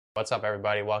What's up,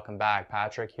 everybody? Welcome back.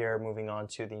 Patrick here. Moving on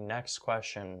to the next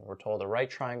question. We're told a right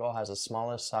triangle has the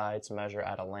smallest sides measure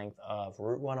at a length of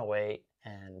root 108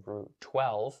 and root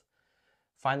 12.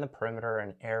 Find the perimeter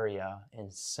and area in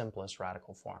simplest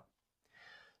radical form.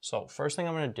 So first thing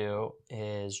I'm going to do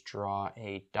is draw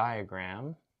a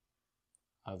diagram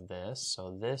of this.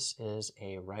 So this is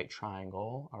a right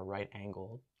triangle, a right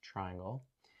angled triangle.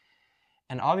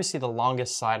 And obviously the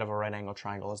longest side of a right angled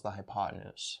triangle is the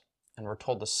hypotenuse. And we're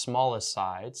told the smallest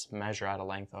sides measure at a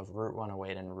length of root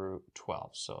 108 and root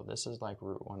 12. So this is like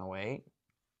root 108,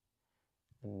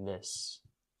 and this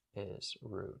is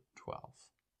root 12.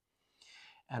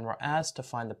 And we're asked to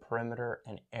find the perimeter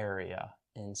and area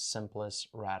in simplest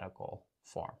radical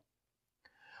form.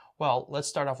 Well, let's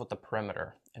start off with the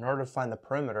perimeter. In order to find the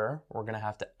perimeter, we're going to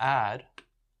have to add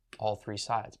all three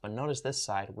sides. But notice this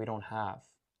side we don't have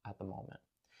at the moment.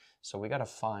 So we got to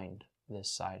find this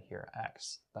side here,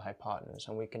 x, the hypotenuse,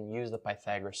 and we can use the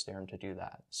Pythagoras theorem to do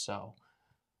that. So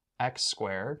x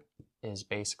squared is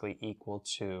basically equal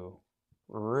to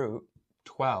root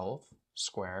 12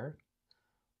 squared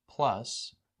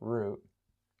plus root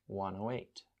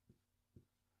 108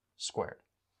 squared.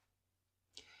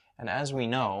 And as we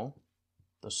know,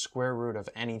 the square root of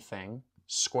anything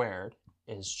squared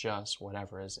is just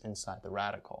whatever is inside the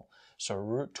radical. So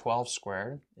root 12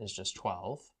 squared is just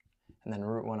 12. And then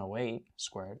root 108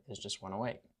 squared is just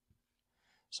 108.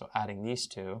 So adding these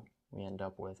two, we end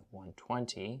up with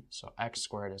 120. So x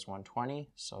squared is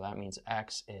 120. So that means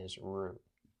x is root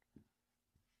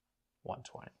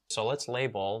 120. So let's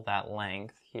label that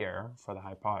length here for the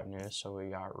hypotenuse. So we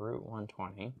got root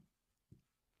 120.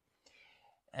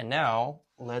 And now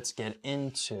let's get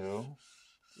into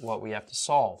what we have to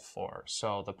solve for.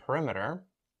 So the perimeter,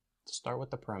 to start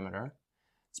with the perimeter,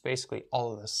 it's basically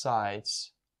all of the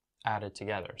sides added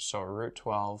together. So root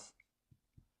 12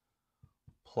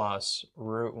 plus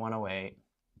root 108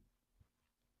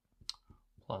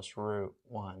 plus root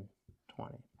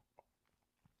 120.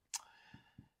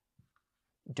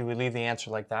 Do we leave the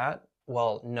answer like that?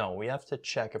 Well, no, we have to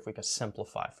check if we can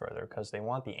simplify further because they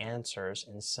want the answers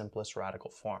in simplest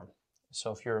radical form.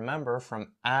 So if you remember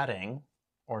from adding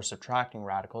or subtracting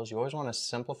radicals, you always want to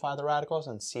simplify the radicals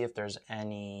and see if there's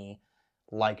any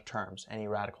like terms, any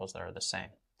radicals that are the same.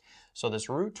 So this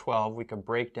root 12 we could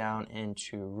break down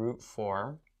into root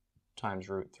 4 times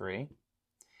root 3.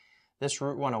 This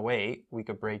root 108 we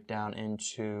could break down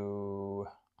into,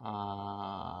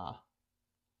 I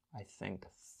think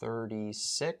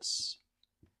 36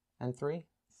 and 3.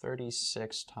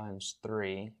 36 times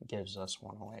 3 gives us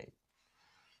 108.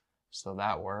 So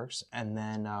that works. And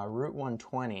then root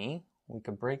 120, we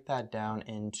could break that down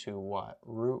into what?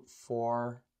 Root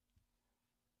 4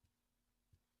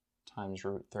 times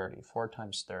root 30. 4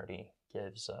 times 30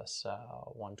 gives us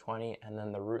 120, and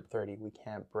then the root 30, we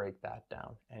can't break that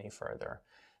down any further.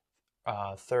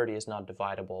 30 is not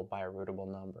divisible by a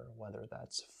rootable number, whether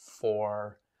that's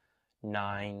 4,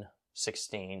 9,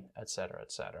 16, etc.,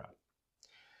 etc.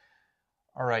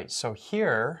 All right, so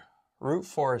here, root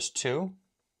 4 is 2.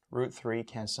 Root 3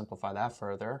 can't simplify that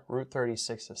further. Root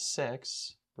 36 is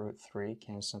 6. Root 3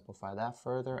 can't simplify that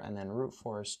further, and then root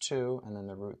 4 is 2, and then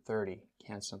the root 30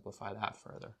 can't simplify that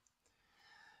further.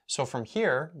 So from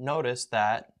here, notice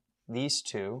that these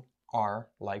two are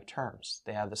like terms.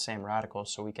 They have the same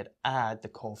radicals, so we could add the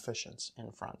coefficients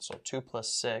in front. So 2 plus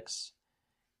 6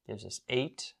 gives us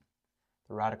 8.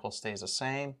 The radical stays the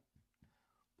same,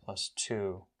 plus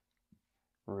 2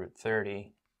 root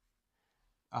 30.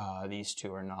 These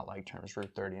two are not like terms.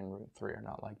 Root 30 and root 3 are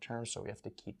not like terms, so we have to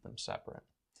keep them separate.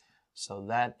 So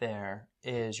that there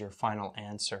is your final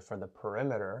answer for the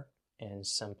perimeter in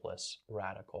simplest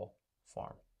radical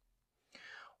form.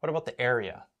 What about the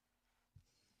area?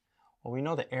 Well, we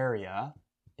know the area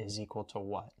is equal to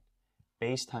what?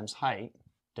 Base times height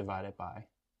divided by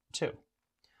 2.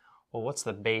 Well, what's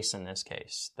the base in this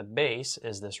case? The base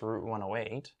is this root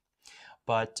 108,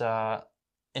 but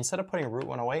instead of putting root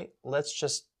 108, let's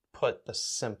just put the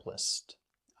simplest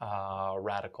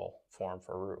radical form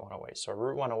for root 108. So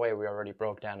root 108 we already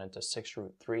broke down into 6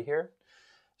 root 3 here.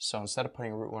 So instead of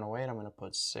putting root 108, I'm going to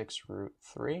put 6 root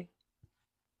 3.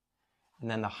 And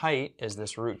then the height is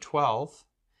this root 12.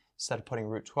 Instead of putting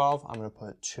root 12, I'm going to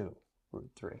put 2 root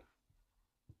 3.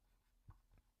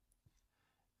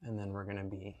 And then we're going to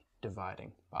be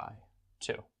dividing by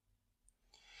 2.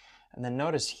 And then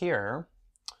notice here,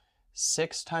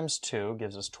 6 times 2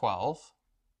 gives us 12.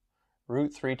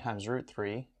 Root 3 times root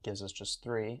 3 gives us just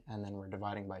 3, and then we're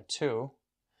dividing by 2.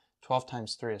 12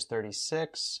 times 3 is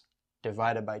 36,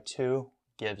 divided by 2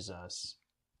 gives us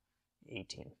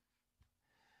 18.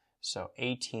 So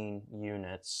 18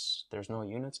 units, there's no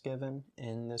units given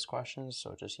in this question,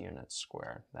 so just units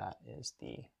squared. That is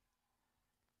the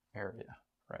area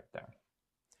right there.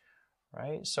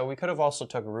 Right, so we could have also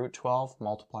took root 12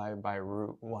 multiplied by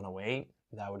root 108.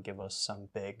 That would give us some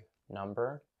big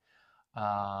number.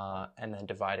 And then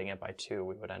dividing it by 2,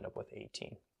 we would end up with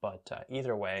 18. But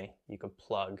either way, you could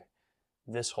plug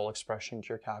this whole expression into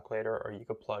your calculator, or you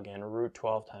could plug in root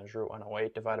 12 times root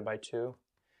 108 divided by 2.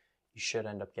 You should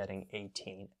end up getting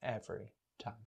 18 every time.